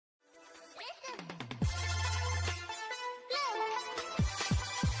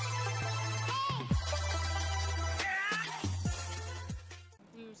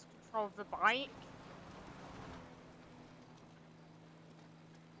of the bike.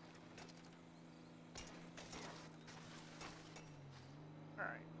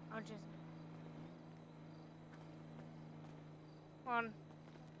 Alright, I'll just... Come on,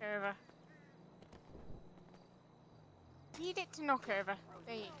 over. Need it to knock over.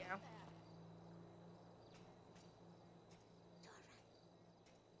 There you go.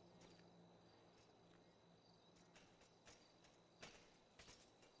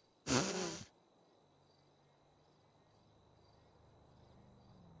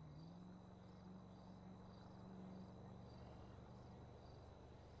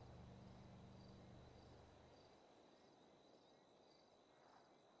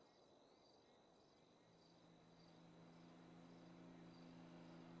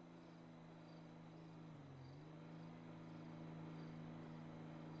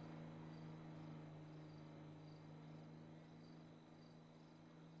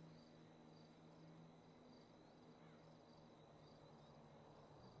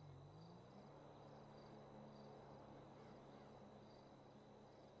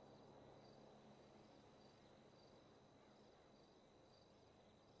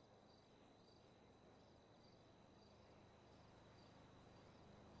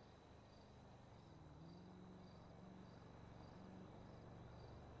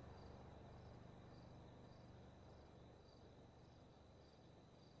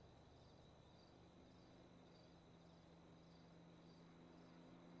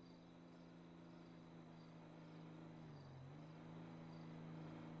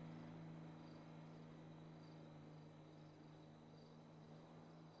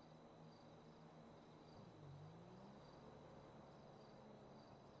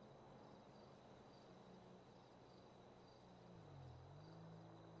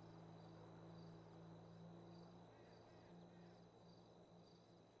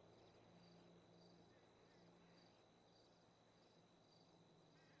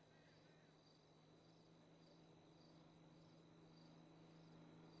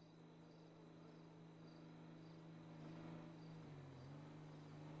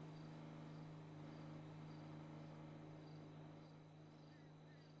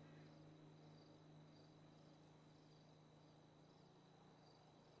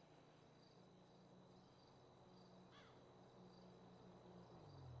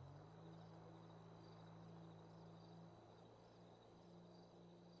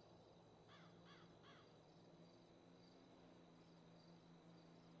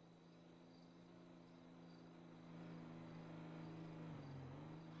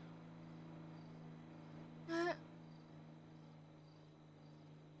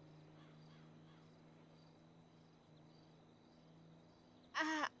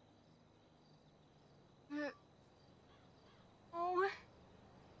 Oh.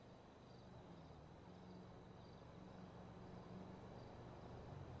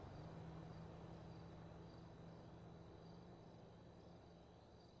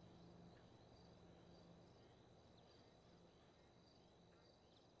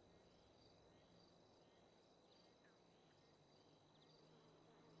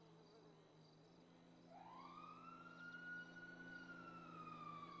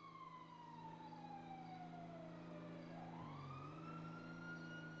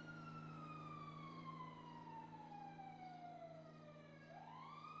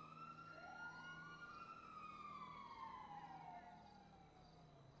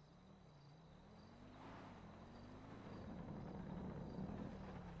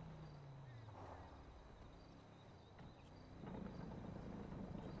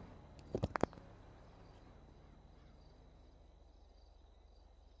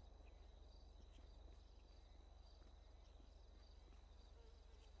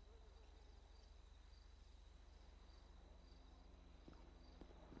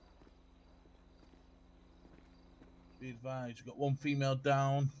 Be advised, we've got one female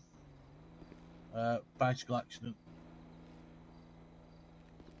down. Bicycle accident.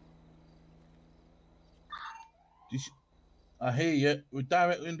 I hear you. We're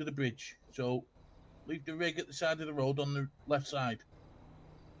directly under the bridge, so leave the rig at the side of the road on the left side.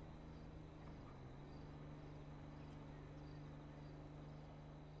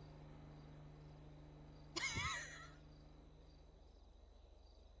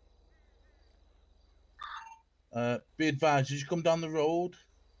 Be advised, as you come down the road,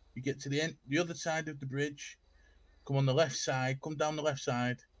 you get to the other side of the bridge, come on the left side, come down the left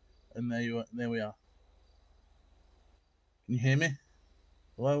side, and there we are. Can you hear me?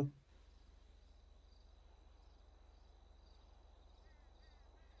 Hello?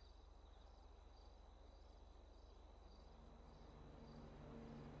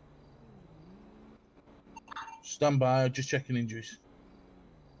 Stand by, just checking injuries.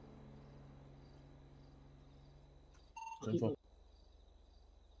 10-4.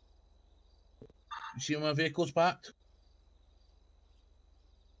 You see where my vehicle's parked?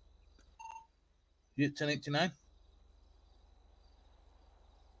 You at 1089?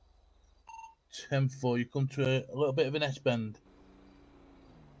 10-4, you come to a little bit of an S-bend.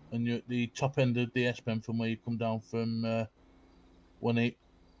 And you're at the top end of the S-bend from where you come down from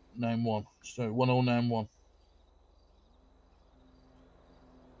 1891. Sorry, 1091.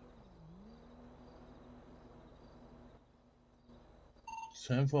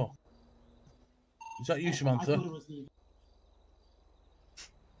 Same for. Is that you, Samantha?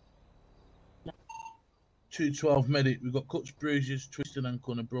 212 medic. We've got cuts, bruises, twisted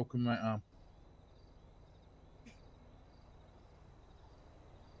ankle, and a broken right arm.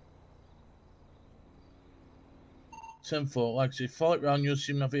 Tenfold, like I say, follow it round. You'll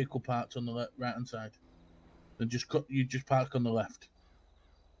see my vehicle parked on the right hand side. Then just cut. You just park on the left.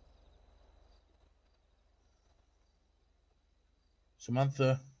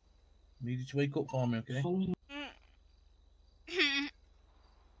 Samantha, I need you to wake up for me, okay?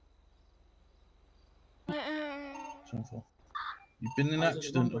 Tenfold. You've been in an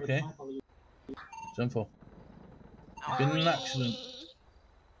accident, okay? Tenfold. You've been in an accident.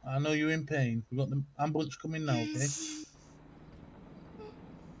 I know you're in pain. We've got the ambulance coming now, okay?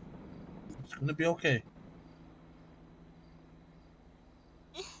 It's gonna be okay.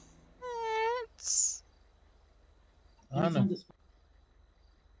 I know.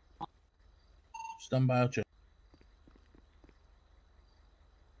 Stand by, I'll check.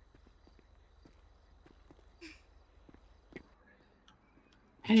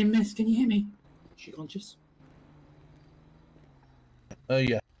 Hey, miss, can you hear me? Is she conscious?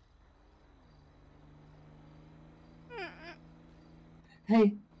 Yeah.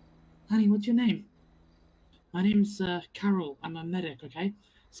 Hey, honey, what's your name? My name's Carol. I'm a medic, okay?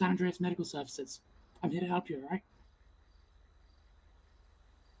 San Andreas Medical Services. I'm here to help you, alright?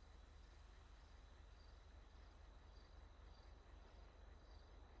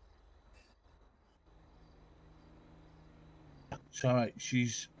 It's alright.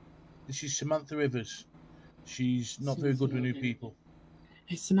 This is Samantha Rivers. She's not very good with new people.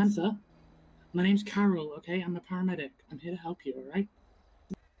 Hey, Samantha. My name's Carol, okay? I'm a paramedic. I'm here to help you, alright?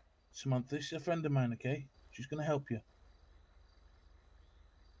 Samantha, this is a friend of mine, okay? She's gonna help you.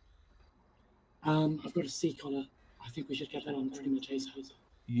 I've got a C collar. I think we should get that on pretty much ASAP.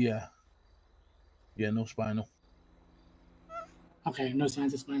 Yeah. Yeah, no spinal. Okay, no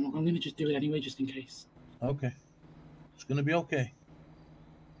signs of spinal. I'm gonna just do it anyway, just in case. Okay. It's gonna be okay.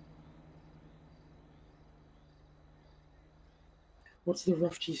 What's the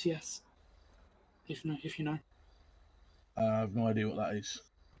rough GCS? If you know. I have no idea what that is.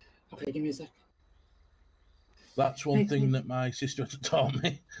 Okay, give me a sec. That's one thing that my sister had taught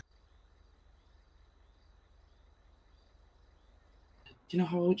me. Do you know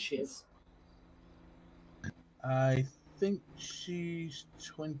how old she is? I think she's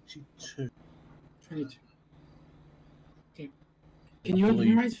 22. 22. Okay. Can you open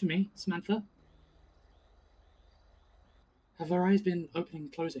your eyes for me, Samantha? Have her eyes been opening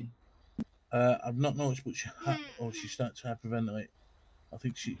and closing? I've not noticed, but she starts to hyperventilate. I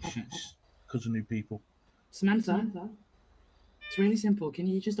think she's because of new people. Samantha, it's really simple. Can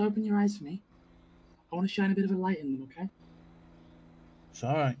you just open your eyes for me? I want to shine a bit of a light in them, okay? It's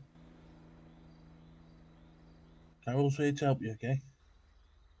alright. Carol's here to help you, okay?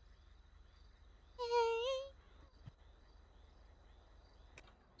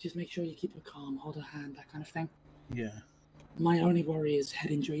 Just make sure you keep her calm, hold her hand, that kind of thing. Yeah. My only worry is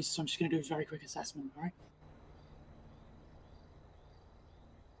head injuries, so I'm just going to do a very quick assessment, alright?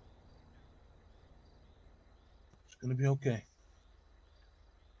 It's gonna be okay.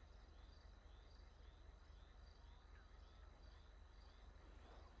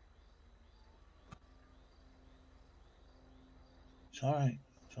 It's alright.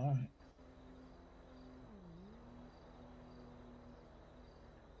 It's alright.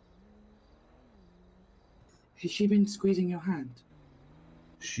 Has she been squeezing your hand?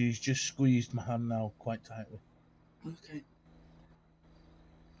 She's just squeezed my hand now quite tightly. Okay.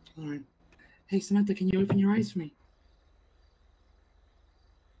 Alright. Hey, Samantha, can you open your eyes for me?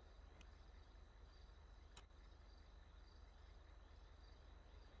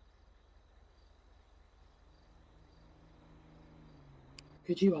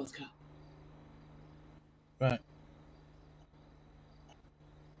 Could you ask her? Right.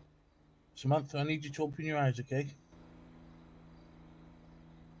 Samantha, I need you to open your eyes, okay?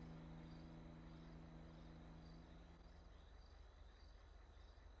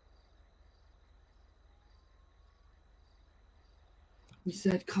 You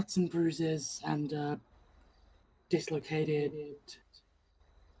said cuts and bruises and dislocated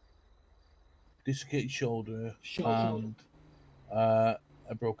shoulder, shoulder. and a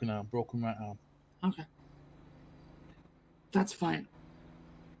broken right arm. Okay. That's fine.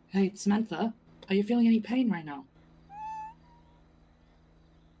 Hey, Samantha, are you feeling any pain right now?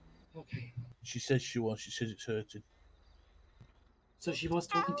 Okay. She says she was. She says it's hurting. So she was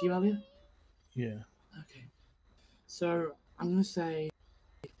talking to you earlier? Yeah. Okay. So I'm gonna say,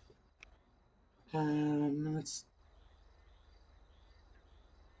 let's.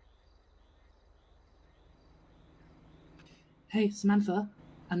 Hey, Samantha,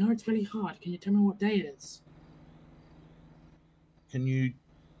 I know it's really hard. Can you tell me what day it is? Can you?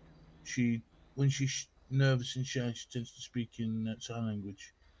 When she's nervous and shy, she tends to speak in sign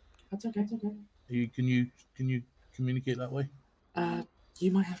language. That's okay. It's okay. Can you communicate that way?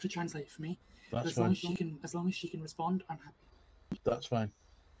 You might have to translate for me. That's as fine. Long as she can respond, I'm happy. That's fine.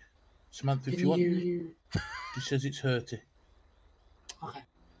 Samantha, Can if you want, she says it's hurty. Okay.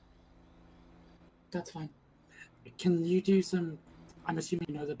 That's fine. Can you do some? I'm assuming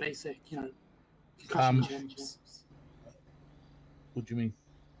you know the basic, concussion checks. What do you mean?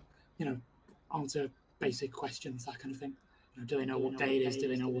 Answer basic questions, that kind of thing. Do they know what day it is? Do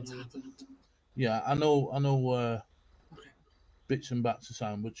they know what's happened? Yeah, I know. Okay. Bits and bats of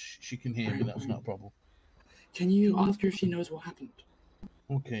sound, but she can hear me. That's not a problem. Can you ask her if she knows what happened?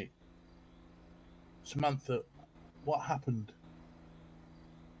 Okay. Samantha, what happened?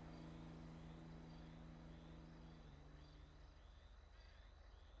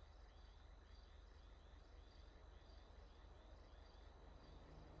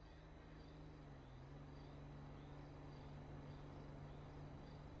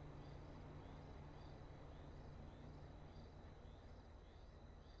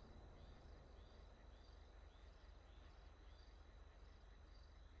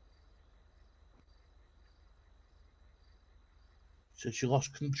 So she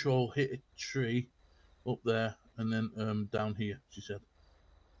lost control, hit a tree up there, and then down here, she said.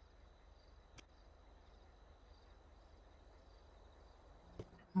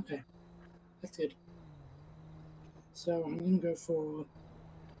 Okay, that's good. So I'm gonna go for.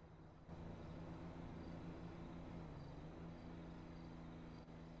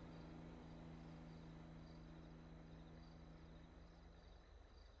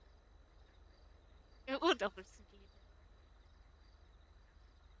 We'll double together.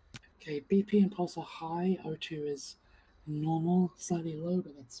 Okay, BP and pulse are high. O2 is normal, slightly low,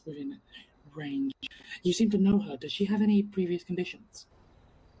 but that's within range. You seem to know her. Does she have any previous conditions?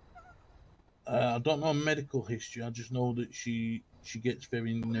 I don't know medical history. I just know that she gets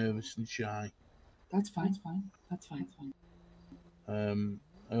very nervous and shy. That's fine. That's fine.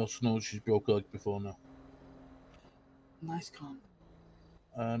 I also know she's broke a leg before now. Nice calm.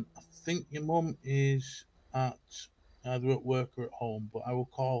 I think your mum is either at work or at home, but I will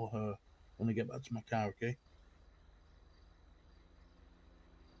call her when I get back to my car, okay?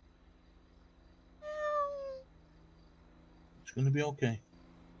 It's going to be okay.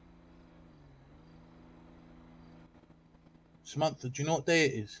 Samantha, do you know what day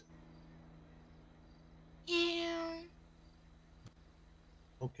it is? Yeah.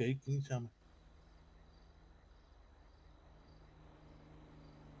 Okay, can you tell me?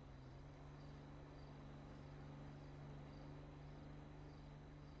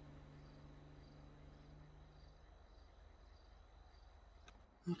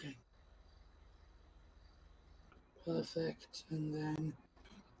 Okay. Perfect. And then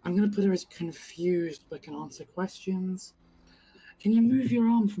I'm going to put her as confused but can answer questions. Can you move your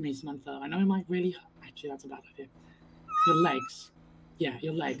arm for me, Samantha? I know it might really. Actually, that's a bad idea. Your legs. Yeah,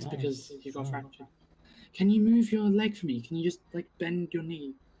 your legs, because you got fractured. Can you move your leg for me? Can you just, bend your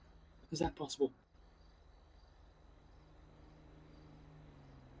knee? Is that possible?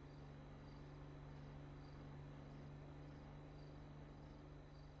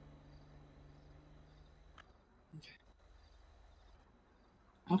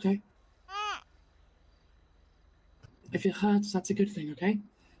 Okay. If it hurts, that's a good thing, okay?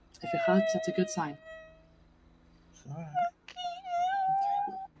 If it hurts, that's a good sign. It's alright.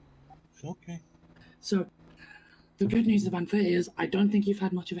 It's okay. So, the good news, Samantha, is I don't think you've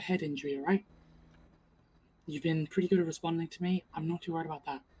had much of a head injury, alright? You've been pretty good at responding to me. I'm not too worried about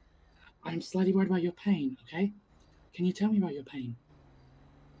that. I'm slightly worried about your pain, okay? Can you tell me about your pain?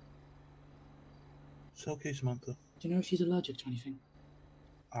 It's okay, Samantha. Do you know if she's allergic to anything?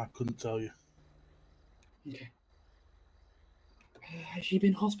 I couldn't tell you. Okay. Has she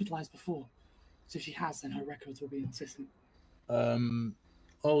been hospitalized before? So if she has, then her records will be in the system.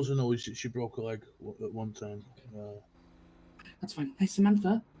 All I know is that she broke a leg at one time. That's fine. Hey,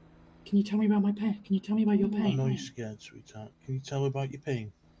 Samantha, can you tell me about my pain? Can you tell me about your pain? I know you're scared, sweetheart. Can you tell me about your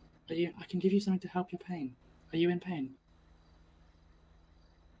pain? I can give you something to help your pain. Are you in pain?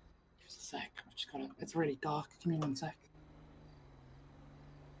 Just a sec. I've just got to... It's really dark. Give me 1 sec.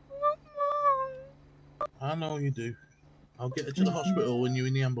 I know you do. I'll get her to the hospital when you're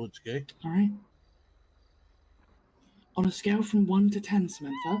in the ambulance, okay? Alright. On a scale from 1 to 10,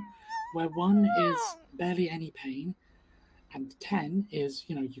 Samantha, where 1 is barely any pain, and 10 is,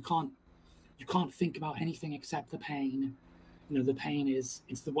 you can't think about anything except the pain. The pain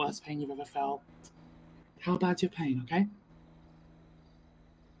it's the worst pain you've ever felt. How bad's your pain, okay?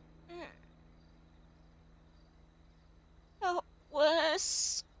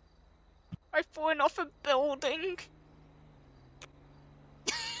 Worse. I've fallen off a building.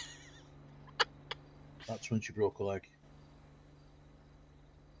 That's when she broke a leg.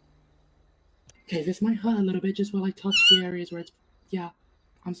 Okay, this might hurt a little bit just while I touch the areas where it's... Yeah,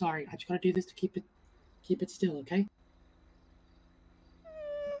 I'm sorry. I just gotta do this to keep it still, okay?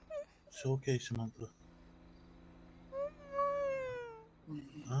 It's okay, Samantha.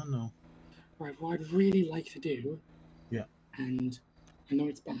 I know. Right, what I'd really like to do... Yeah. And I know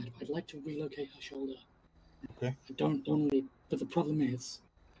it's bad, but I'd like to relocate her shoulder. Okay. I don't normally... But the problem is,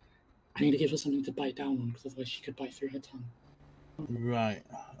 I need to give her something to bite down on, because otherwise she could bite through her tongue. Right.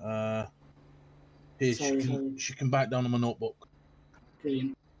 Here, she can bite down on my notebook.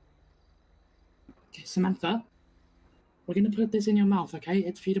 Brilliant. Okay, Samantha, we're going to put this in your mouth, okay?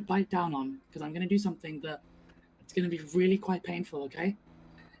 It's for you to bite down on, because I'm going to do something that it's going to be really quite painful, okay?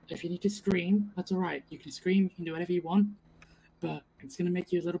 If you need to scream, that's alright. You can scream, you can do whatever you want, but it's going to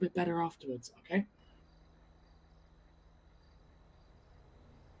make you a little bit better afterwards, okay?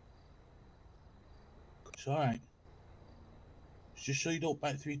 It's alright. Just so you don't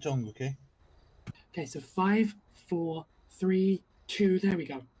bite through your tongue, okay? Okay, so 5, 4, 3, 2, there we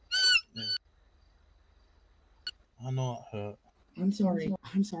go. Yeah. I know that hurt. I'm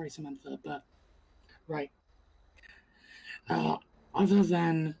sorry, Samantha, but... Right. Other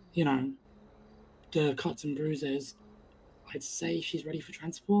than, the cuts and bruises, I'd say she's ready for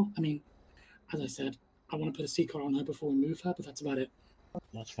transport. I mean, as I said, I want to put a C-card on her before we move her, but that's about it.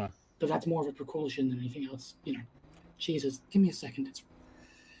 That's fine. But that's more of a precaution than anything else, Jesus, give me a second.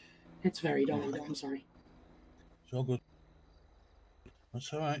 It's very dark. I'm sorry. It's all good.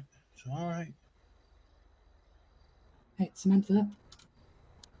 That's alright. It's alright. Hey, Samantha.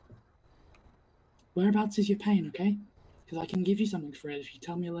 Whereabouts is your pain, okay? Because I can give you something for it if you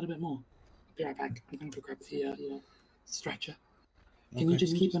tell me a little bit more. I'll be right back. I'm going to grab the stretcher. Can you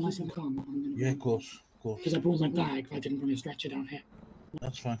just keep it nice and calm? Yeah, of course. Because I brought my bag, but I didn't bring a stretcher down here.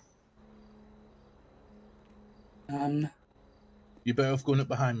 That's fine. You're better off going up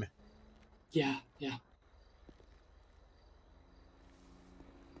behind me. Yeah.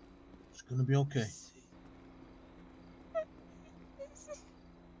 It's gonna be okay.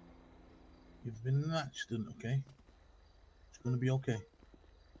 You've been in an accident, okay? It's gonna be okay.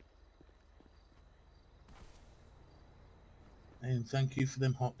 And thank you for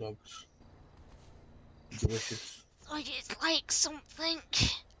them hot dogs. Delicious. I just like something.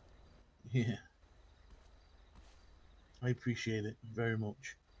 Yeah. I appreciate it very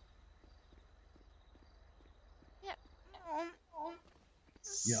much. Yep.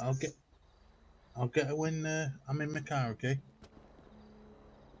 Yeah, I'll get her when I'm in my car, okay?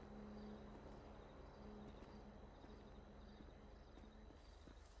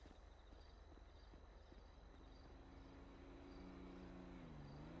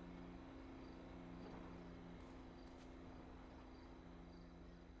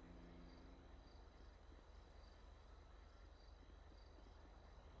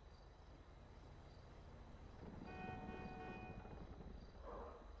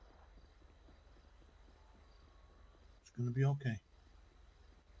 It's gonna be okay.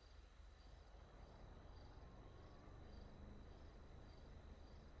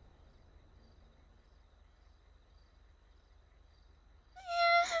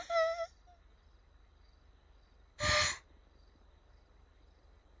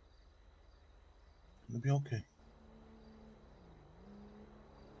 It's gonna be okay.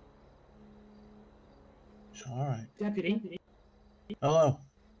 It's alright. Deputy. Hello.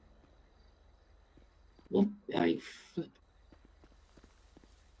 Well,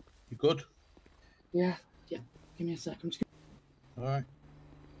 You good? Yeah. Give me a sec. I'm just Alright.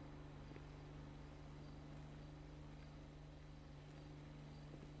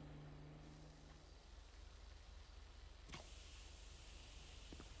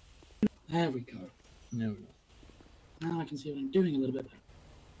 There we go. There we go. Now I can see what I'm doing a little bit better.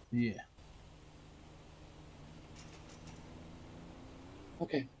 Yeah.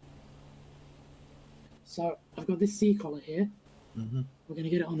 Okay. So I've got this C collar here. Mm-hmm. We're gonna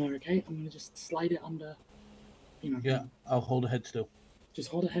get it on her, okay? I'm gonna just slide it under. You know. Yeah, I'll hold her head still. Just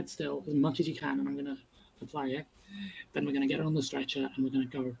hold her head still as much as you can, and I'm gonna apply it. Then we're gonna get her on the stretcher, and we're gonna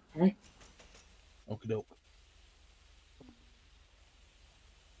go. All right? Okie doke.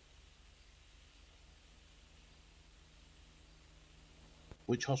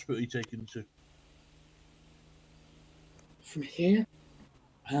 Which hospital are you taking to? From here,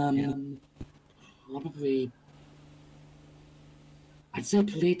 probably. I'd say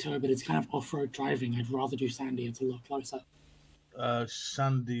Polito, but it's kind of off-road driving. I'd rather do Sandy. It's a lot closer.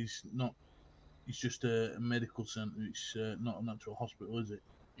 Sandy's not. It's just a medical centre. It's not an actual hospital, is it?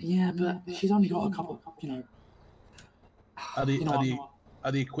 Yeah, but she's only got a couple. You know.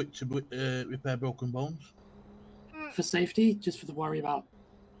 Are they equipped to repair broken bones? For safety, just for the worry about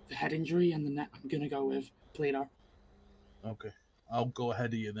the head injury and the neck, I'm gonna go with Polito. Okay, I'll go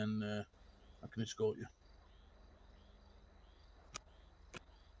ahead of you then. I can escort you.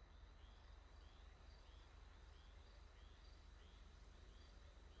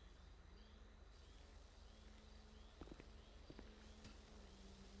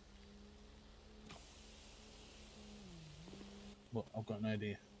 But I've got an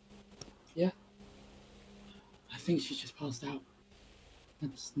idea. Yeah. I think she's just passed out.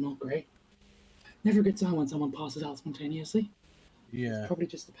 That's not great. Never a good sign when someone passes out spontaneously. Yeah. It's probably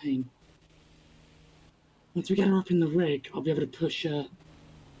just the pain. Once we get her up in the rig, I'll be able to push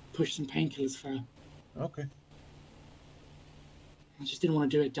some painkillers for her. Okay. I just didn't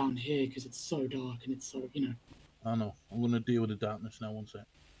want to do it down here because it's so dark and it's so, you know. I know. I'm going to deal with the darkness now. One sec.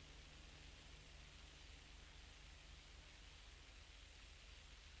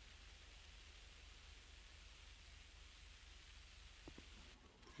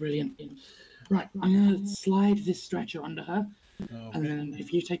 Brilliant. Right, I'm going to slide this stretcher under her. Okay. And then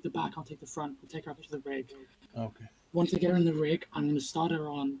if you take the back, I'll take the front. We'll take her up to the rig. Okay. Once I get her in the rig, I'm going to start her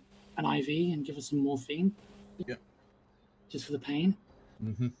on an IV and give her some morphine. Yeah. Just for the pain.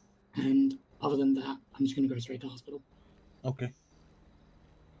 Mm-hmm. And other than that, I'm just going to go straight to hospital. Okay.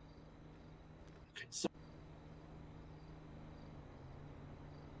 Okay, so.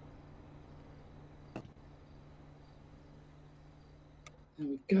 There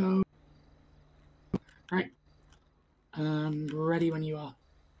we go. Right. And ready when you are.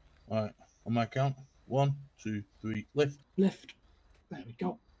 All right. On my count. 1, 2, 3. Lift. Lift. There we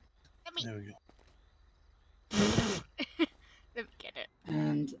go. There we go. Let me get it.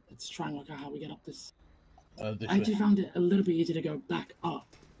 And let's try and work out how we get up this. This I actually found it a little bit easier to go back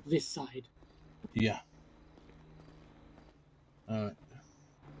up this side. Yeah. All right.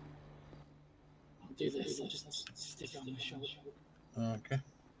 I'll do this. I'll just stick it on my shoulder. Okay.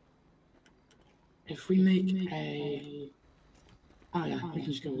 If we make a... Oh yeah, we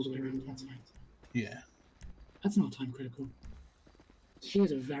can just go all the way around. That's fine. Yeah. That's not time critical. She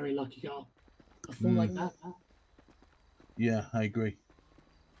is a very lucky girl. A fall like that. Yeah, I agree.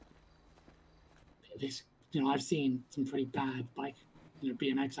 This, you know, I've seen some pretty bad bike, you know,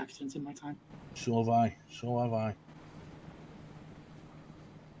 BMX accidents in my time. So have I. So have I.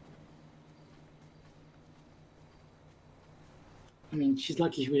 I mean, she's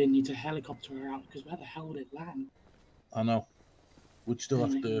lucky we didn't need to helicopter her out, because where the hell would it land? I know. We'd still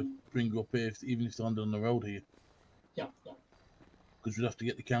have to bring her up here, even if they landed on the road here. Yeah. Because we'd have to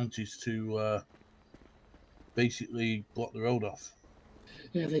get the counties to basically block the road off.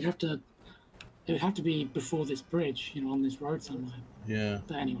 Yeah, they'd have to. It would have to be before this bridge, you know, on this road somewhere. Yeah.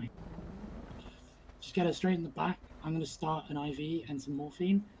 But anyway, just get her straight in the back. I'm going to start an IV and some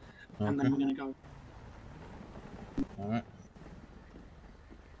morphine, and then we're going to go. All right.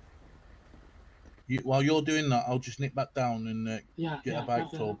 While you're doing that, I'll just nip back down and get a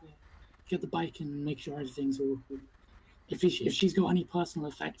bike towed. Get the bike and make sure everything's all. If she's got any personal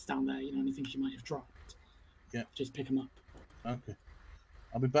effects down there, you know, anything she might have dropped, yeah, just pick them up. Okay.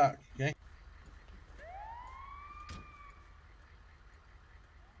 I'll be back. Okay.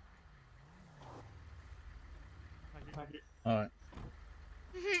 All right.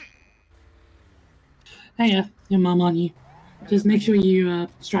 Hey, your mum, aren't you? Just make sure you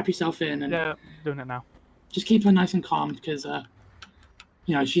strap yourself in and doing it now. Just keep her nice and calm because,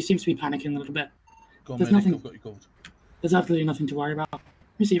 you know, she seems to be panicking a little bit. Go on, There's medic, nothing. I've got you covered. There's absolutely nothing to worry about.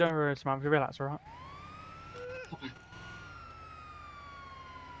 Don't worry, Samantha. Relax, all right? Okay.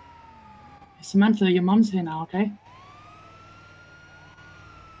 Samantha, your mum's here now, okay?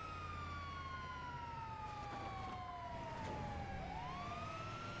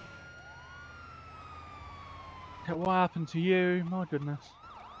 What happened to you? My goodness.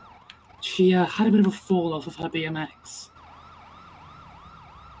 She had a bit of a fall off of her BMX.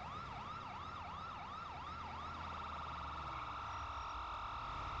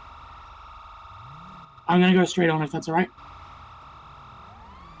 I'm gonna go straight on if that's alright.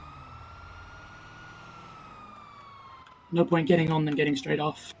 No point getting on than getting straight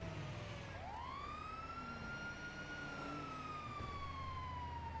off.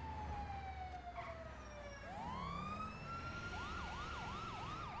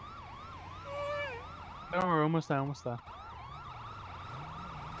 No, we're almost there, almost there.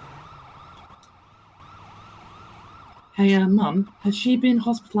 Hey, Mum, has she been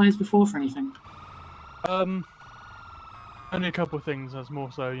hospitalized before for anything? Only a couple of things. That's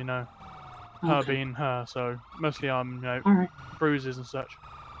more so, you know, her Okay. being her. So mostly, you know, Alright. bruises and such.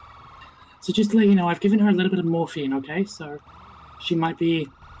 So just to let you know, I've given her a little bit of morphine, okay? So she might be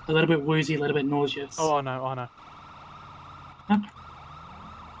a little bit woozy, a little bit nauseous. Oh, I know, I know. Okay.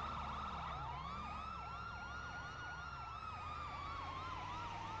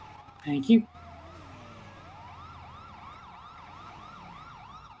 Thank you.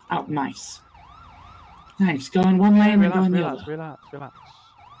 Oh, nice. Thanks. Go in one lane and go in the other. Relax. How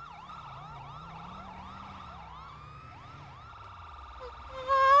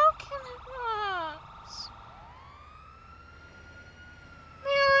can it hurt?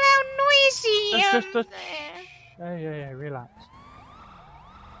 How noisy Just, there. hey, relax.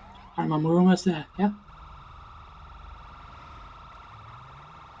 Alright, Mum, we're almost there, yeah?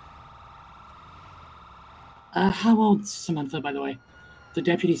 How old's Samantha, by the way? The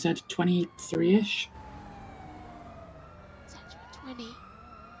deputy said 23-ish? Is that 20?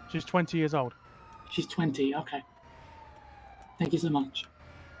 She's 20 years old. She's 20, okay. Thank you so much.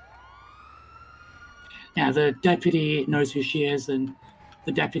 Yeah, the deputy knows who she is, and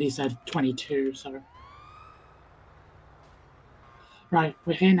the deputy said 22, so... Right,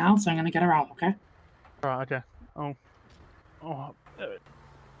 we're here now, so I'm gonna get her out, okay? Right, okay. Oh.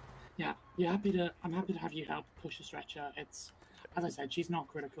 Yeah, I'm happy to have you help push the stretcher. It's, as I said, she's not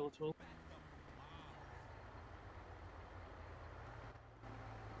critical at all.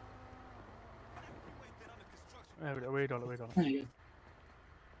 We got it. There you go.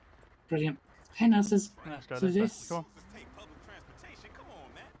 Brilliant. Hey, nurses. Let's go, So let's go. Come on.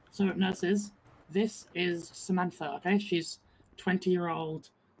 So, nurses, this is Samantha, okay? She's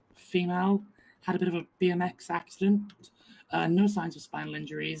 20-year-old female, had a bit of a BMX accident, no signs of spinal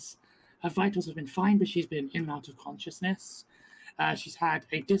injuries. Her vitals have been fine, but she's been in and out of consciousness. She's had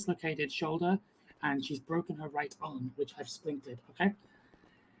a dislocated shoulder, and she's broken her right arm, which I've splintered, okay?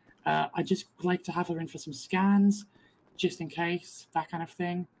 I'd just like to have her in for some scans, just in case, that kind of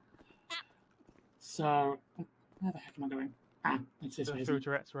thing. So, where the heck am I going? It's this way. Through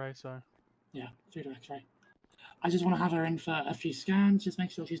to X-ray, so. Yeah, through to X-ray. I just want to have her in for a few scans, just make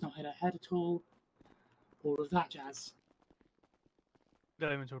sure she's not hit her head at all. All of that jazz. Get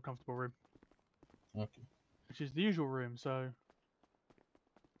them into a comfortable room. Okay. Which is the usual room, so.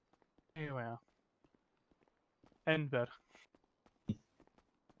 Here we are. End bed.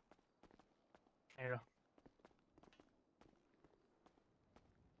 Here.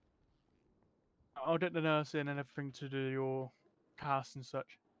 I'll get the nurse in and everything to do your cast and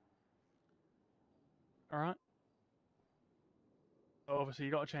such. Alright? Obviously,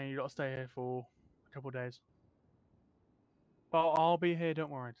 you got to change, you got to stay here for a couple of days. But I'll be here, don't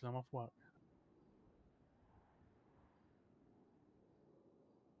worry, because I'm off work.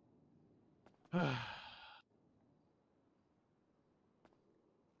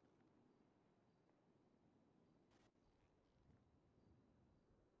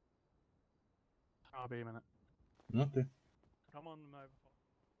 I'll be a minute. Okay. Come on over.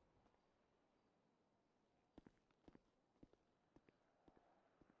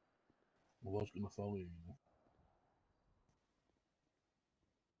 I was going to follow you,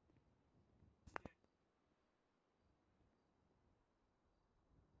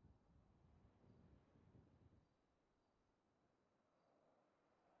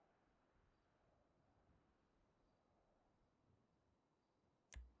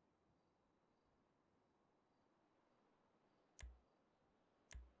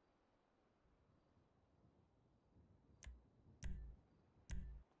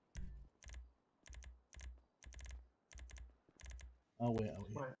 I'll wait out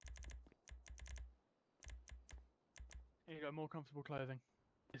here. Here you go, more comfortable clothing.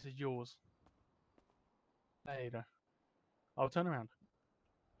 This is yours. There you go. I'll turn around.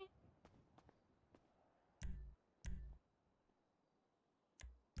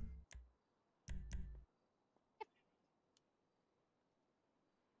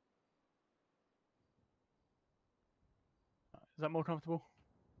 Is that more comfortable?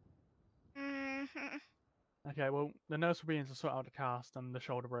 Mm-hmm. Okay, well, the nurse will be in to sort out the cast and the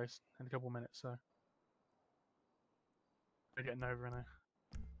shoulder brace in a couple of minutes, so. We're getting over in there.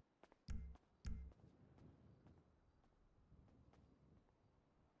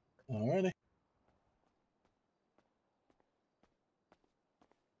 Alrighty.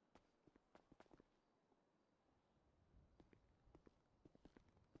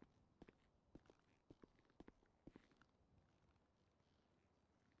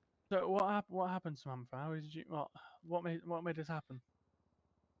 So what happened, Samantha? How did you what made this happen?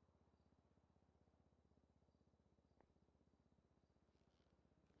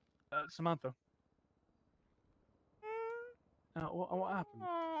 Samantha, what happened?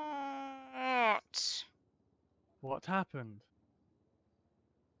 What? What happened?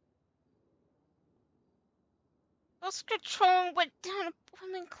 Lost control and went down a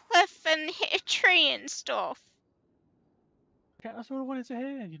blooming cliff and hit a tree and stuff. Okay, that's all I wanted to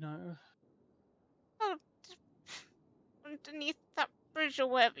hear. You know. Oh, underneath that bridge or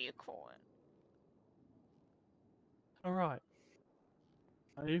whatever you call it. All right.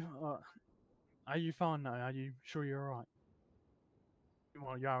 Are you fine now? Are you sure you're all right?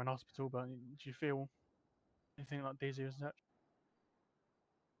 Well, you are in hospital, but do you feel anything like dizzy or such?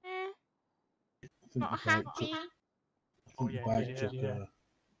 I think Not the bike took. happy. I think the yeah, bike yeah, took. yeah.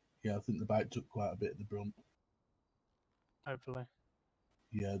 Yeah, I think the bike took quite a bit of the brunt. Hopefully.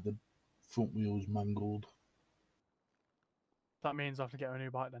 Yeah, the front wheel's mangled. That means I have to get a new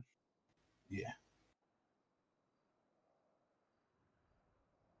bike then. Yeah.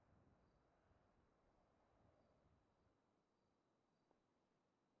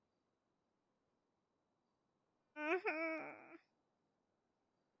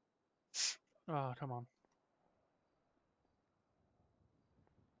 Oh, come on.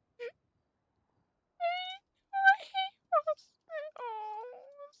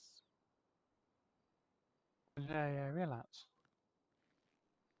 Yeah, relax.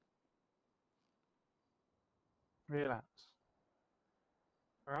 Relax.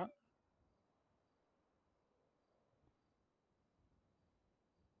 Alright?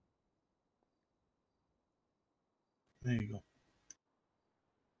 There you go.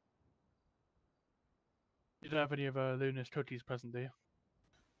 You don't have any of Luna's cookies present, do you?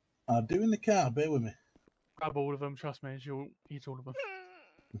 I'll do in the car, bear with me. Grab all of them, trust me, she'll eat all of them.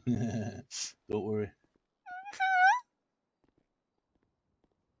 Don't worry.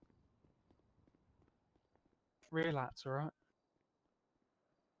 Relax, alright?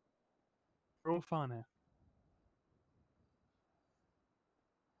 We're all fine here.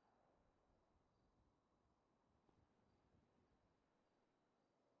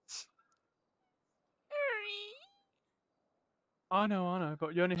 I know,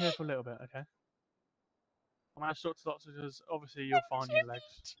 but you're only here for a little bit, okay? I'm gonna talk to the doctor because obviously you'll find your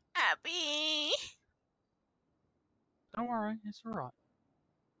legs. Abby. Don't worry, it's alright.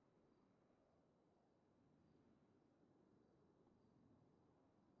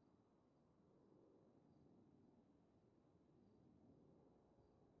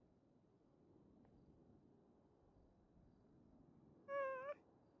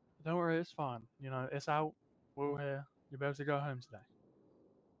 Don't worry, it's fine. You know, it's out. We're all here. You'll be able to go home today.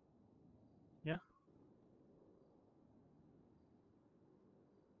 Yeah?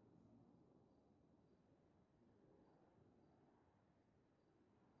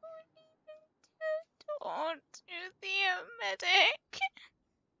 Don't do the medic.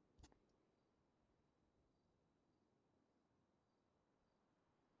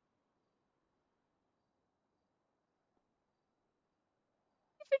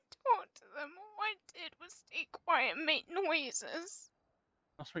 Talk to them. All I did was stay quiet and make noises.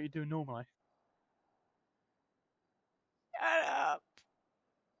 That's what you do normally. Shut up.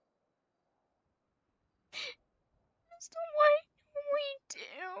 That's not what we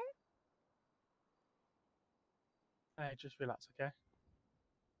do. Hey, just relax, okay?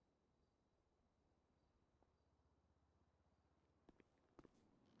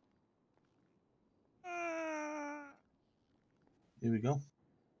 Here we go.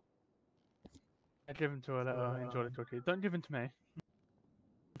 I give them to her, let her enjoy the cookie. Don't give them to me.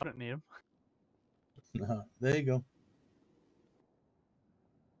 I don't need them. There you go.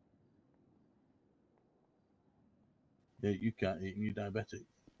 Yeah, you can't eat, you're diabetic.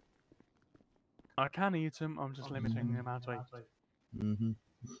 I can eat them, I'm just limiting the amount I eat.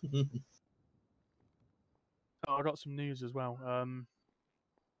 Mm-hmm. So I got some news as well.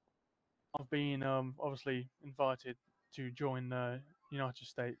 I've been obviously invited to join the United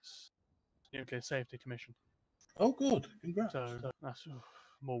States Nuclear Safety Commission. Oh, good. Congrats. So that's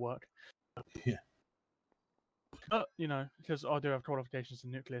more work. Yeah. But, you know, because I do have qualifications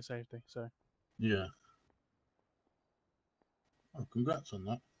in nuclear safety, so. Yeah. Oh, congrats on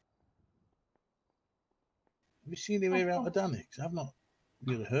that. Have you seen him here out of Danix? I've not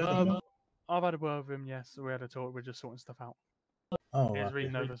really heard of him. I've had a word with him, yes. We had a talk, we're just sorting stuff out. Oh, He's right.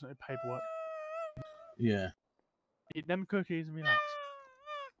 reading over some paperwork. Yeah. Eat them cookies and relax.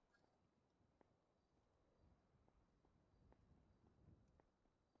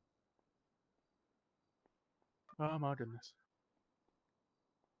 Oh my goodness.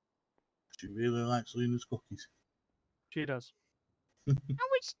 She really likes Luna's cookies. She does. Oh,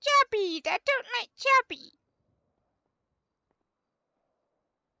 it's chubby. I don't like chubby.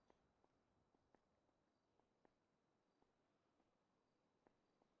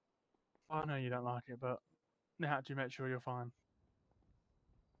 I know you don't like it, but they had to make sure you're fine.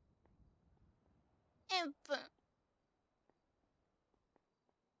 Ever.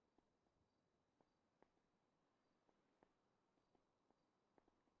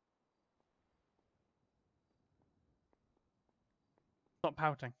 Stop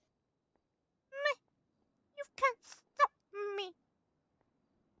pouting. You can't stop me.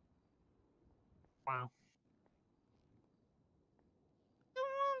 Wow. You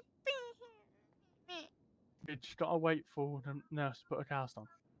won't be here. You just gotta wait for the nurse to put a cast on.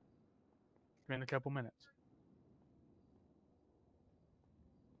 In a couple minutes.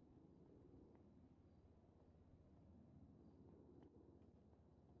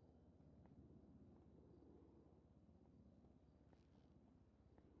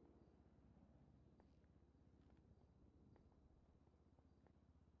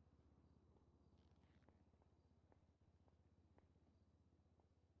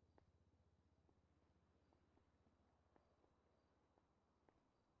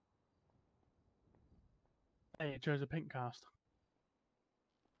 Hey, it chose a pink cast.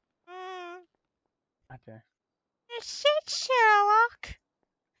 Okay. You said Sherlock.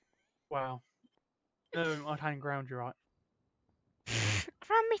 Wow. No, I'd hang ground you right.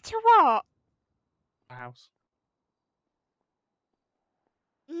 From me to what? The house.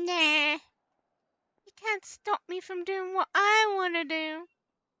 Nah. You can't stop me from doing what I want to do.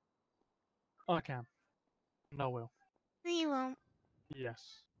 I can. And I will. No, you won't.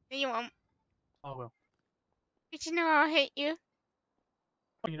 Yes. No, you won't. I will. Did you know I'll hate you?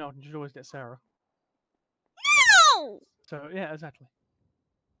 You know, you should always get Sarah. No! So, yeah, exactly.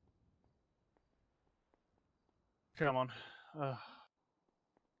 Come on. I'll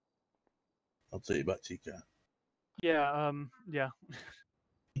take you back to your car. Yeah.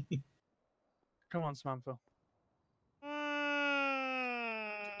 Come on, Samantha. You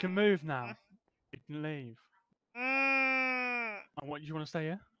can move now. You can leave. And what, you want to stay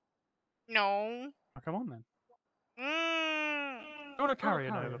here? No. Oh, come on then. Do you want to carry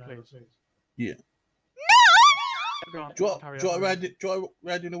it over, please? Yeah. Go on, Do you carry want over. to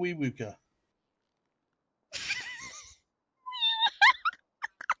ride in a wee woo car?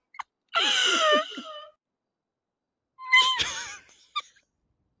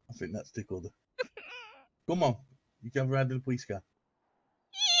 I think that's tickled her. Come on. You can have a ride in the police car.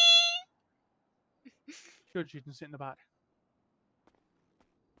 Good, you can sit in the back.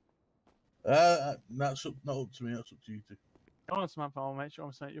 That's not up to me. That's up to you two. Come on, Samantha, I'll make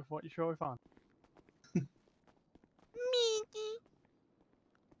sure you're fine.